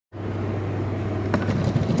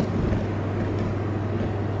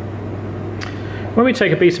When we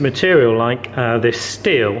take a piece of material like this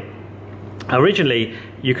steel, originally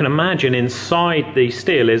you can imagine inside the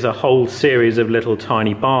steel is a whole series of little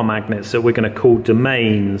tiny bar magnets that we're going to call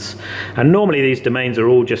domains. And normally these domains are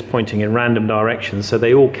all just pointing in random directions, so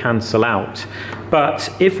they all cancel out.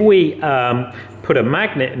 But if we put a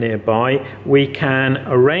magnet nearby, we can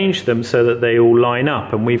arrange them so that they all line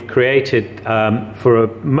up, and we've created for a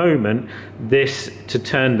moment this to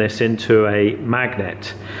turn this into a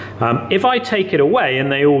magnet. If I take it away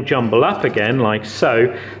and they all jumble up again like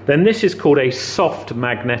so, then this is called a soft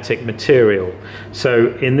magnetic material. So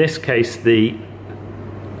in this case the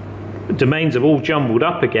domains have all jumbled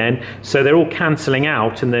up again, so they're all cancelling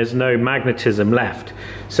out and there's no magnetism left.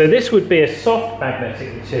 So this would be a soft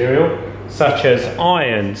magnetic material such as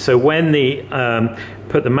iron. So when the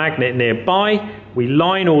put the magnet nearby, we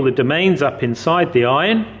line all the domains up inside the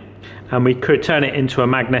iron and we could turn it into a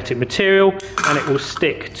magnetic material and it will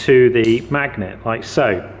stick to the magnet like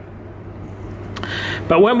so.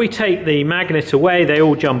 But when we take the magnet away, they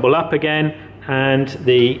all jumble up again and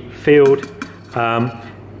the field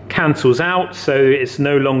cancels out, so it's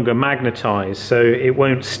no longer magnetized, so it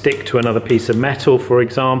won't stick to another piece of metal, for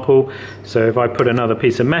example. So if I put another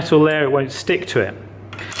piece of metal there, it won't stick to it.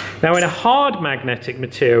 Now in a hard magnetic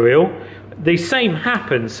material, the same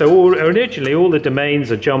happens. So originally all the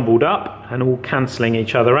domains are jumbled up and all cancelling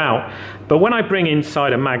each other out, but when I bring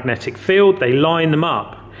inside a magnetic field, they line them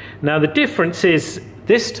up. Now the difference is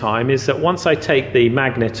this time is that once I take the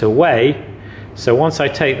magnet away,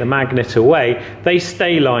 they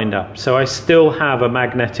stay lined up, so I still have a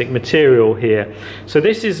magnetic material here. So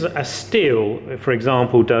this is a steel, for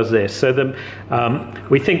example, does this. So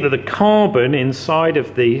we think that the carbon inside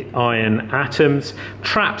of the iron atoms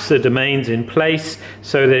traps the domains in place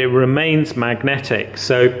so that it remains magnetic.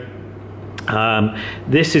 So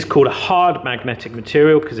this is called a hard magnetic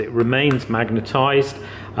material because it remains magnetized,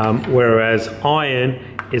 whereas iron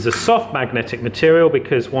is a soft magnetic material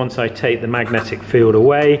because once I take the magnetic field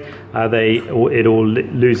away, it all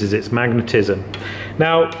loses its magnetism.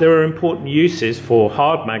 Now there are important uses for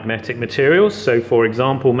hard magnetic materials. So for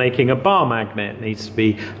example, making a bar magnet needs to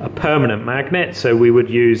be a permanent magnet, so we would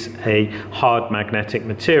use a hard magnetic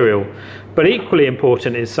material. But equally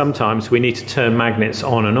important is sometimes we need to turn magnets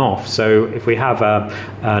on and off. So if we have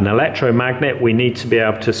an electromagnet, we need to be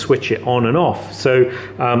able to switch it on and off. So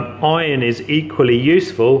iron is equally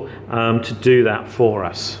useful to do that for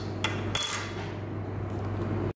us.